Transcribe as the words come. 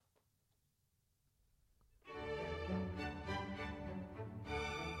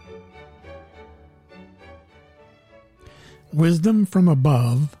Wisdom from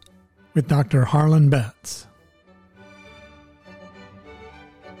Above with Dr. Harlan Betts.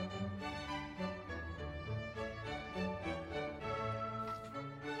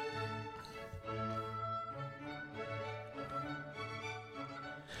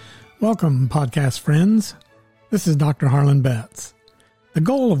 Welcome, podcast friends. This is Dr. Harlan Betts. The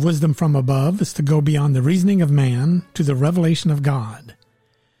goal of Wisdom from Above is to go beyond the reasoning of man to the revelation of God.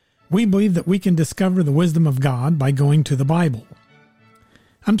 We believe that we can discover the wisdom of God by going to the Bible.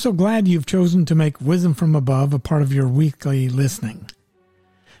 I'm so glad you've chosen to make Wisdom from Above a part of your weekly listening.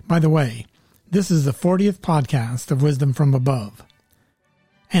 By the way, this is the 40th podcast of Wisdom from Above.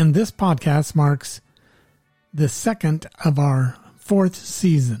 And this podcast marks the second of our fourth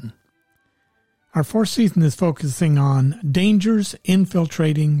season. Our fourth season is focusing on dangers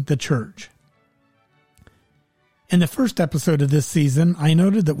infiltrating the church. In the first episode of this season, I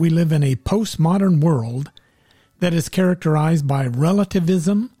noted that we live in a postmodern world that is characterized by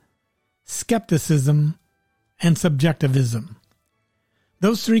relativism, skepticism, and subjectivism.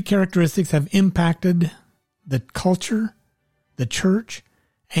 Those three characteristics have impacted the culture, the church,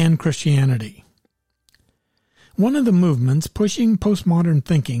 and Christianity. One of the movements pushing postmodern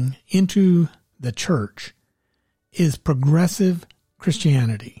thinking into the church is progressive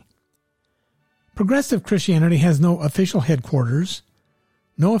Christianity. Progressive Christianity has no official headquarters,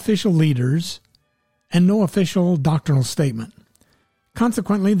 no official leaders, and no official doctrinal statement.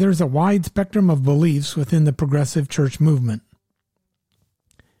 Consequently, there's a wide spectrum of beliefs within the progressive church movement.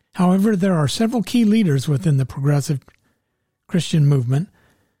 However, there are several key leaders within the progressive Christian movement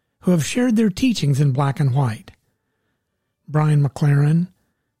who have shared their teachings in black and white. Brian McLaren,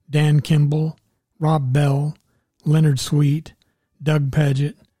 Dan Kimball, Rob Bell, Leonard Sweet, Doug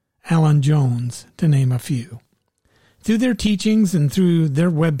Pagitt, Alan Jones, to name a few. Through their teachings and through their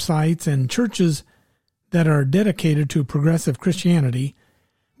websites and churches that are dedicated to progressive Christianity,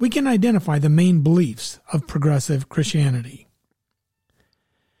 we can identify the main beliefs of progressive Christianity.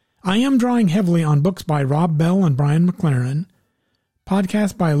 I am drawing heavily on books by Rob Bell and Brian McLaren,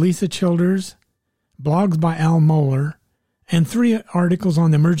 podcasts by Lisa Childers, blogs by Al Mohler, and 3 articles on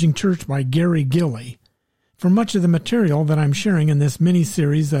the emerging church by Gary Gilley for much of the material that I'm sharing in this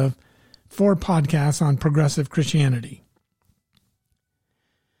mini-series of 4 podcasts on progressive Christianity.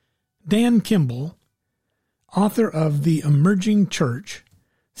 Dan Kimball, author of The Emerging Church,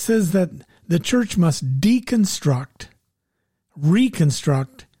 says that the church must deconstruct,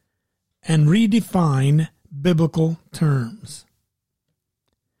 reconstruct, and redefine biblical terms.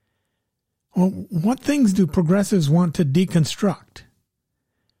 Well, what things do progressives want to deconstruct?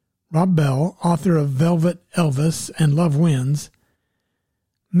 Rob Bell, author of Velvet Elvis and Love Wins,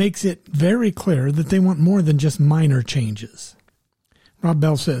 makes it very clear that they want more than just minor changes. Rob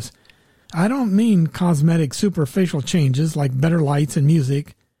Bell says, I don't mean cosmetic superficial changes like better lights and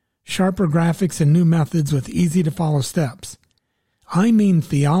music, sharper graphics and new methods with easy-to-follow steps. I mean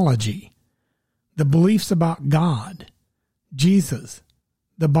theology, the beliefs about God, Jesus,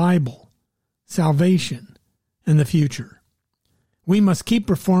 the Bible, salvation, and the future. We must keep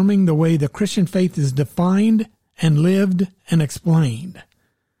reforming the way the Christian faith is defined and lived and explained.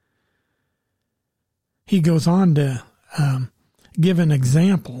 He goes on to give an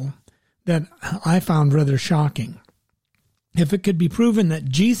example that I found rather shocking. If it could be proven that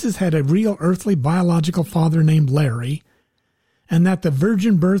Jesus had a real earthly biological father named Larry, and that the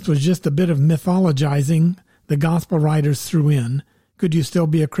virgin birth was just a bit of mythologizing the gospel writers threw in, could you still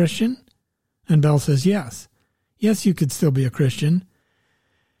be a Christian? And Bell says, yes. Yes, you could still be a Christian.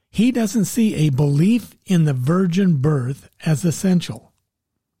 He doesn't see a belief in the virgin birth as essential.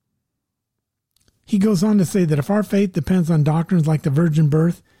 He goes on to say that if our faith depends on doctrines like the virgin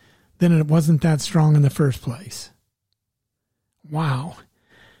birth, then it wasn't that strong in the first place. Wow.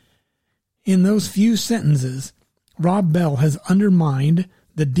 In those few sentences, Rob Bell has undermined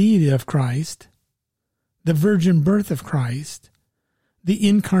the deity of Christ, the virgin birth of Christ, the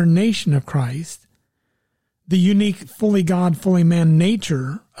incarnation of Christ, the unique fully God, fully man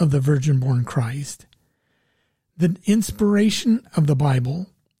nature of the virgin-born Christ, the inspiration of the Bible,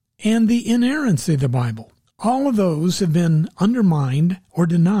 and the inerrancy of the Bible. All of those have been undermined or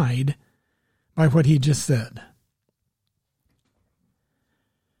denied by what he just said.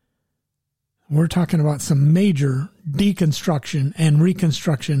 We're talking about some major deconstruction and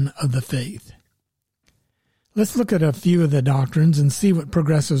reconstruction of the faith. Let's look at a few of the doctrines and see what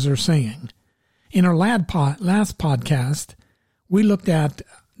progressives are saying. In our last podcast, we looked at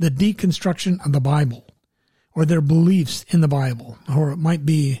the deconstruction of the Bible, or their beliefs in the Bible, or it might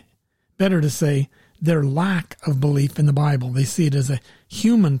be better to say their lack of belief in the Bible. They see it as a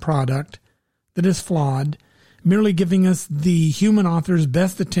human product that is flawed, merely giving us the human author's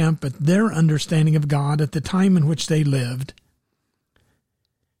best attempt at their understanding of God at the time in which they lived,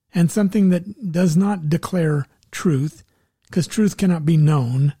 and something that does not declare truth, because truth cannot be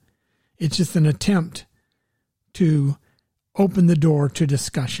known. It's just an attempt to open the door to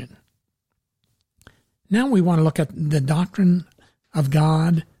discussion. Now we want to look at the doctrine of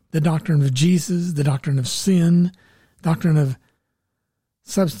God, the doctrine of Jesus, the doctrine of sin, doctrine of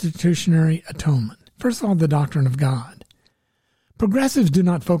substitutionary atonement. First of all, the doctrine of God. Progressives do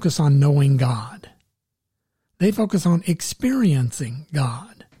not focus on knowing God. They focus on experiencing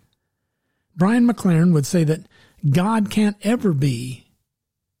God. Brian McLaren would say that God can't ever be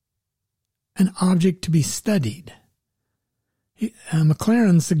an object to be studied.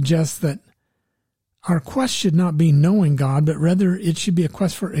 McLaren suggests that our quest should not be knowing God, but rather it should be a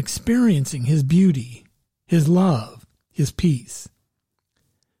quest for experiencing His beauty, His love, His peace.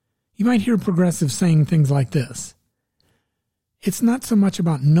 You might hear progressives saying things like this: it's not so much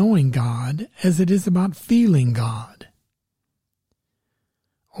about knowing God as it is about feeling God.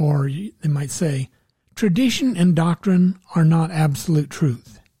 Or they might say, tradition and doctrine are not absolute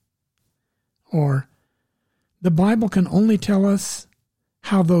truth. Or, the Bible can only tell us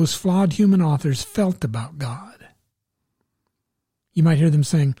how those flawed human authors felt about God. You might hear them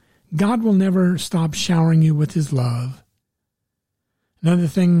saying, God will never stop showering you with His love. Another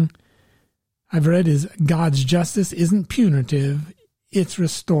thing I've read is God's justice isn't punitive, it's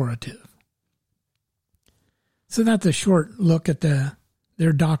restorative. So that's a short look at their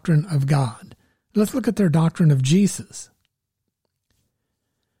doctrine of God. Let's look at their doctrine of Jesus.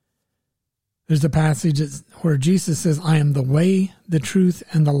 There's a passage where Jesus says, I am the way, the truth,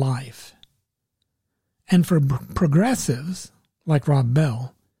 and the life. And for progressives, like Rob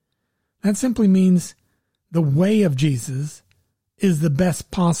Bell, that simply means the way of Jesus is the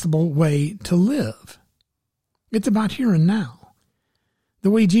best possible way to live. It's about here and now.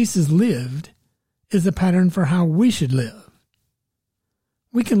 The way Jesus lived is a pattern for how we should live.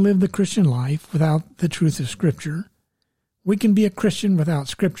 We can live the Christian life without the truth of Scripture. We can be a Christian without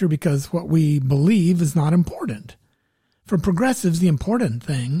Scripture because what we believe is not important. For progressives, the important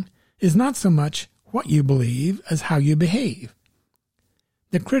thing is not so much what you believe as how you behave.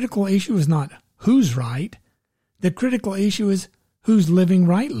 The critical issue is not who's right. The critical issue is who's living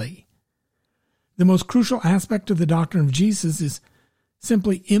rightly. The most crucial aspect of the doctrine of Jesus is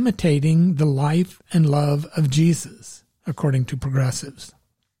simply imitating the life and love of Jesus, according to progressives.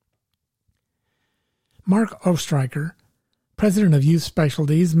 Mark Ostreicher, president of Youth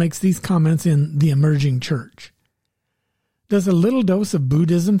Specialties, makes these comments in The Emerging Church. Does a little dose of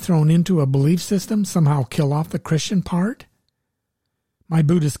Buddhism thrown into a belief system somehow kill off the Christian part? My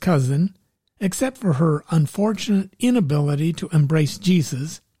Buddhist cousin, except for her unfortunate inability to embrace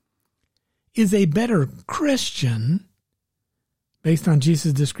Jesus, is a better Christian, based on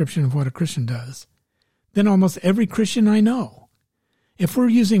Jesus' description of what a Christian does, than almost every Christian I know. If we're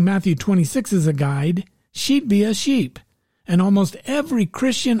using Matthew 26 as a guide, she'd be a sheep, and almost every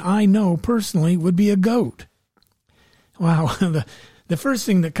Christian I know personally would be a goat. Wow, the first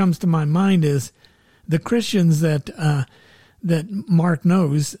thing that comes to my mind is the Christians that Mark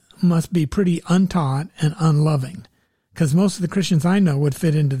knows must be pretty untaught and unloving, because most of the Christians I know would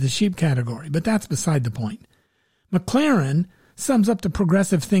fit into the sheep category, but that's beside the point. McLaren sums up the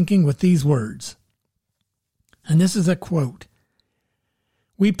progressive thinking with these words, and this is a quote: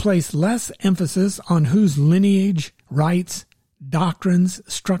 we place less emphasis on whose lineage, rites, doctrines,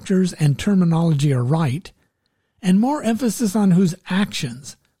 structures, and terminology are right, and more emphasis on whose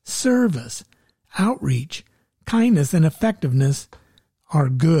actions, service, outreach, kindness, and effectiveness are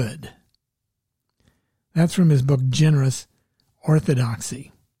good. That's from his book, Generous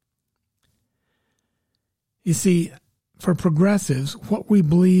Orthodoxy. You see, for progressives, what we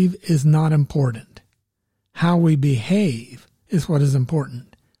believe is not important. How we behave is what is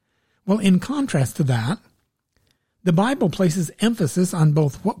important. Well, in contrast to that, the Bible places emphasis on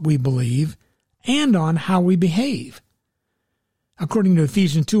both what we believe and on how we behave. According to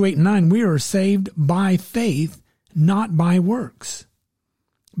Ephesians 2:8-9, we are saved by faith, not by works.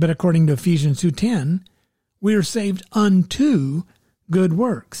 But according to Ephesians 2:10, we are saved unto good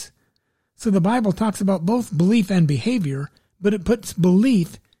works. So the Bible talks about both belief and behavior, but it puts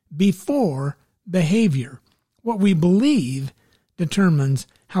belief before behavior. What we believe determines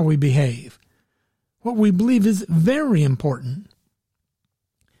how we behave. What we believe is very important.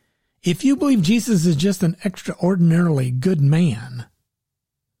 If you believe Jesus is just an extraordinarily good man,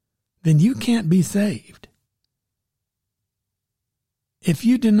 then you can't be saved. If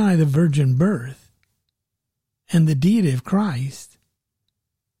you deny the virgin birth and the deity of Christ,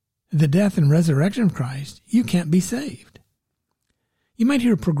 the death and resurrection of Christ, you can't be saved. You might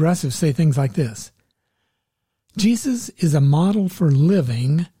hear progressives say things like this: Jesus is a model for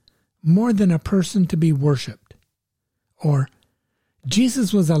living more than a person to be worshipped. Or,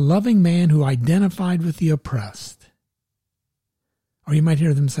 Jesus was a loving man who identified with the oppressed. Or you might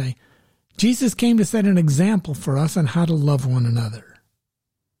hear them say, Jesus came to set an example for us on how to love one another.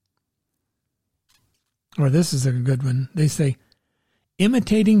 Or this is a good one. They say,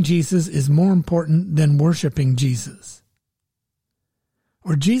 imitating Jesus is more important than worshiping Jesus.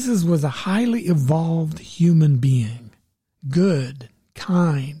 Or Jesus was a highly evolved human being, good,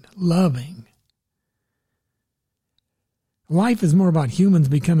 kind, loving. Life is more about humans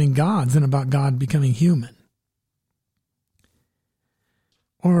becoming gods than about God becoming human.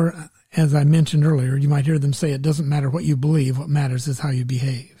 Or, as I mentioned earlier, you might hear them say it doesn't matter what you believe, what matters is how you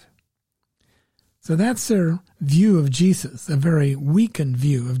behave. So that's their view of Jesus, a very weakened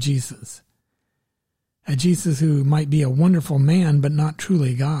view of Jesus. A Jesus who might be a wonderful man, but not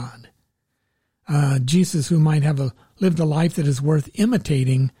truly God. Jesus who might have lived a life that is worth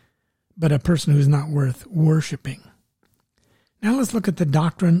imitating, but a person who's not worth worshiping. Now let's look at the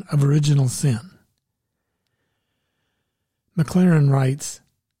doctrine of original sin. Maclaren writes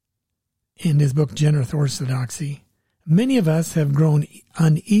in his book, Generous Orthodoxy, many of us have grown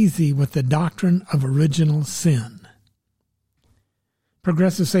uneasy with the doctrine of original sin.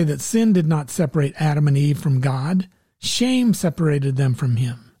 Progressives say that sin did not separate Adam and Eve from God. Shame separated them from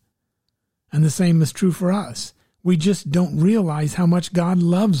him. And the same is true for us. We just don't realize how much God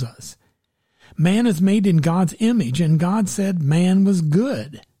loves us. Man is made in God's image, and God said man was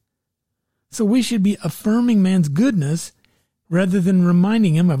good. So we should be affirming man's goodness rather than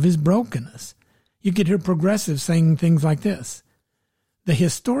reminding him of his brokenness. You could hear progressives saying things like this: the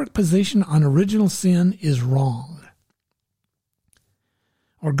historic position on original sin is wrong.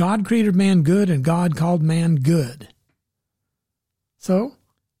 Or God created man good and God called man good. So,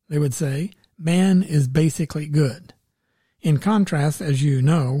 they would say, man is basically good. In contrast, as you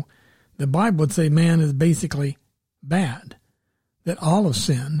know, the Bible would say man is basically bad, that all have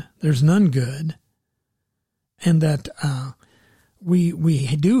sinned, there's none good, and that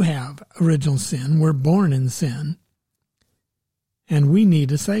we do have original sin, we're born in sin, and we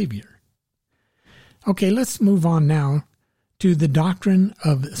need a Savior. Okay, let's move on now to the doctrine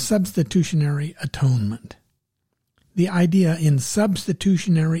of substitutionary atonement. The idea in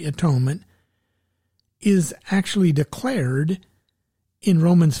substitutionary atonement is actually declared in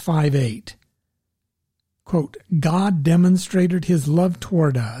Romans 5:8. Quote, God demonstrated his love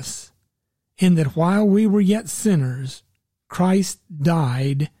toward us in that while we were yet sinners, Christ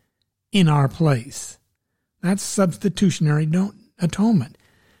died in our place. That's substitutionary atonement.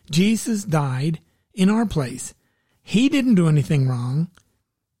 Jesus died in our place. He didn't do anything wrong,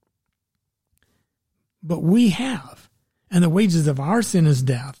 but we have. And the wages of our sin is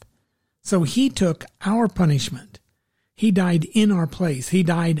death. So he took our punishment. He died in our place. He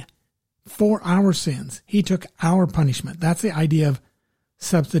died for our sins. He took our punishment. That's the idea of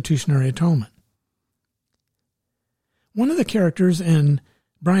substitutionary atonement. One of the characters in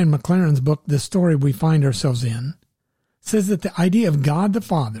Brian McLaren's book, The Story We Find Ourselves In, says that the idea of God the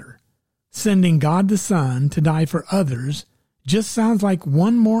Father sending God the Son to die for others just sounds like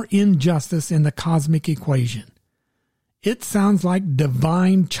one more injustice in the cosmic equation. It sounds like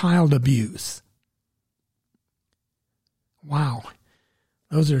divine child abuse. Wow.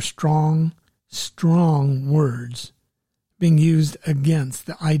 Those are strong, strong words being used against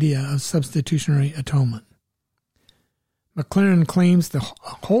the idea of substitutionary atonement. McLaren claims to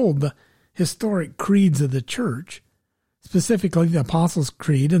hold the historic creeds of the church, specifically the Apostles'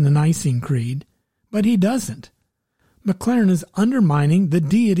 Creed and the Nicene Creed, but he doesn't. McLaren is undermining the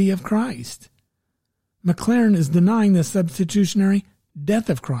deity of Christ. McLaren is denying the substitutionary death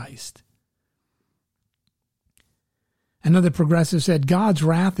of Christ. Another progressive said God's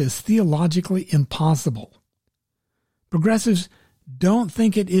wrath is theologically impossible. Progressives don't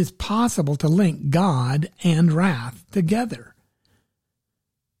think it is possible to link God and wrath together.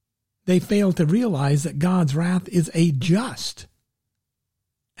 They fail to realize that God's wrath is a just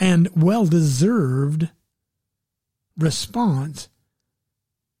and well-deserved response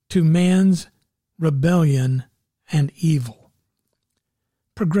to man's rebellion and evil.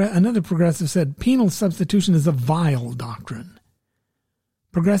 Another progressive said penal substitution is a vile doctrine.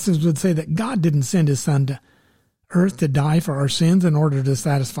 Progressives would say that God didn't send his Son to earth to die for our sins in order to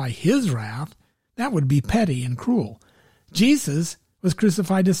satisfy his wrath. That would be petty and cruel. Jesus was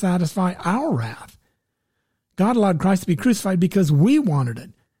crucified to satisfy our wrath. God allowed Christ to be crucified because we wanted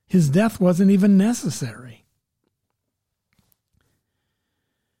it. His death wasn't even necessary.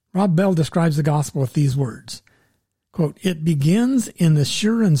 Rob Bell describes the gospel with these words, quote, "It begins in the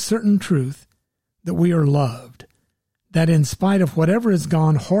sure and certain truth that we are loved, that in spite of whatever has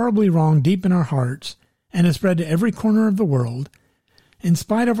gone horribly wrong deep in our hearts and has spread to every corner of the world, in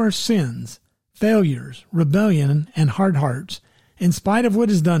spite of our sins, failures, rebellion, and hard hearts, in spite of what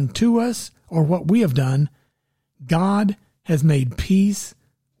is done to us or what we have done, God has made peace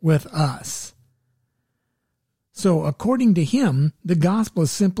with us." So according to him, the gospel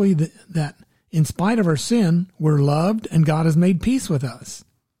is simply that in spite of our sin, we're loved and God has made peace with us.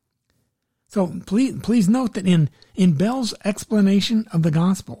 So please note that in Bell's explanation of the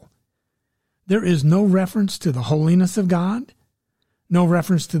gospel, there is no reference to the holiness of God, no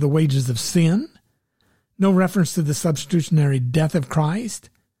reference to the wages of sin, no reference to the substitutionary death of Christ,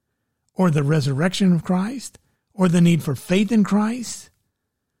 or the resurrection of Christ, or the need for faith in Christ.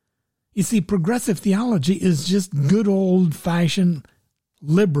 You see, progressive theology is just good old-fashioned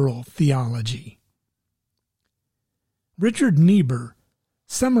liberal theology. Richard Niebuhr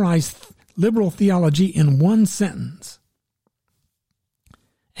summarized liberal theology in one sentence.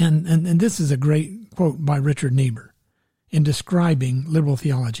 And this is a great quote by Richard Niebuhr in describing liberal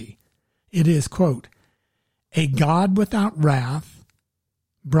theology. It is, quote, "A God without wrath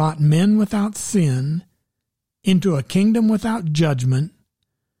brought men without sin into a kingdom without judgment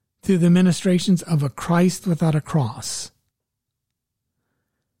through the ministrations of a Christ without a cross."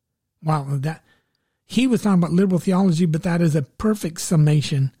 Wow, he was talking about liberal theology, but that is a perfect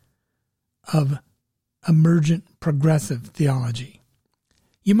summation of emergent progressive theology.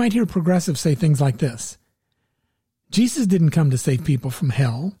 You might hear progressives say things like this: Jesus didn't come to save people from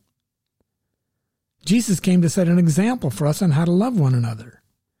hell. Jesus came to set an example for us on how to love one another.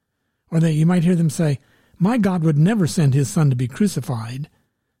 Or that you might hear them say, my God would never send his son to be crucified.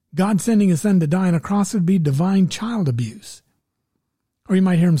 God sending his son to die on a cross would be divine child abuse. Or you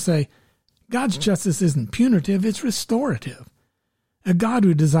might hear him say, God's justice isn't punitive, it's restorative. A God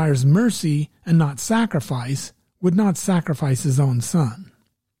who desires mercy and not sacrifice would not sacrifice his own son.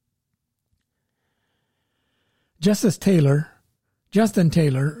 Justin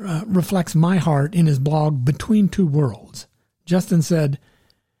Taylor reflects my heart in his blog, Between Two Worlds. Justin said,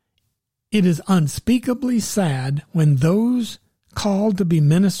 "It is unspeakably sad when those called to be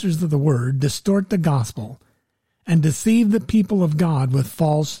ministers of the word distort the gospel and deceive the people of God with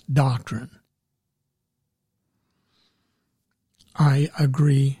false doctrine." I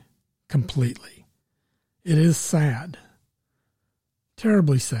agree completely. It is sad,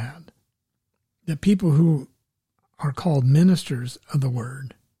 terribly sad, that people who are called ministers of the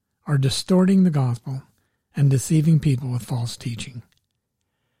word are distorting the gospel and deceiving people with false teaching.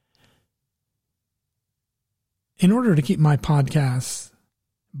 In order to keep my podcasts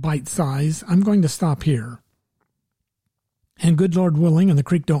bite-sized, I'm going to stop here. And good Lord willing, and the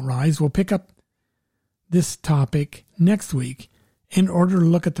creek don't rise, we'll pick up this topic next week in order to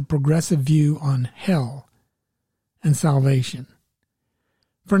look at the progressive view on hell and salvation.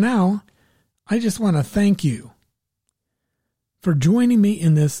 For now, I just want to thank you for joining me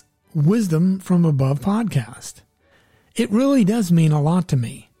in this Wisdom from Above podcast. It really does mean a lot to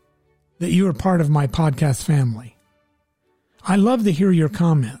me that you are part of my podcast family. I love to hear your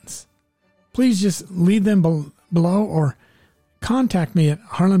comments. Please just leave them below or contact me at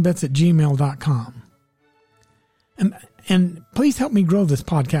harlanbetts@gmail.com. And please help me grow this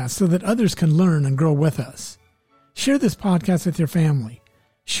podcast so that others can learn and grow with us. Share this podcast with your family.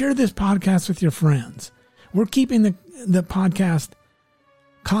 Share this podcast with your friends. We're keeping the podcast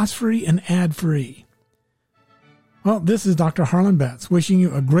cost-free and ad-free. Well, this is Dr. Harlan Betts wishing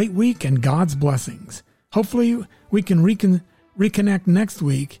you a great week and God's blessings. Hopefully we can reconnect next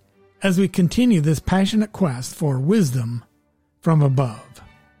week as we continue this passionate quest for wisdom from above.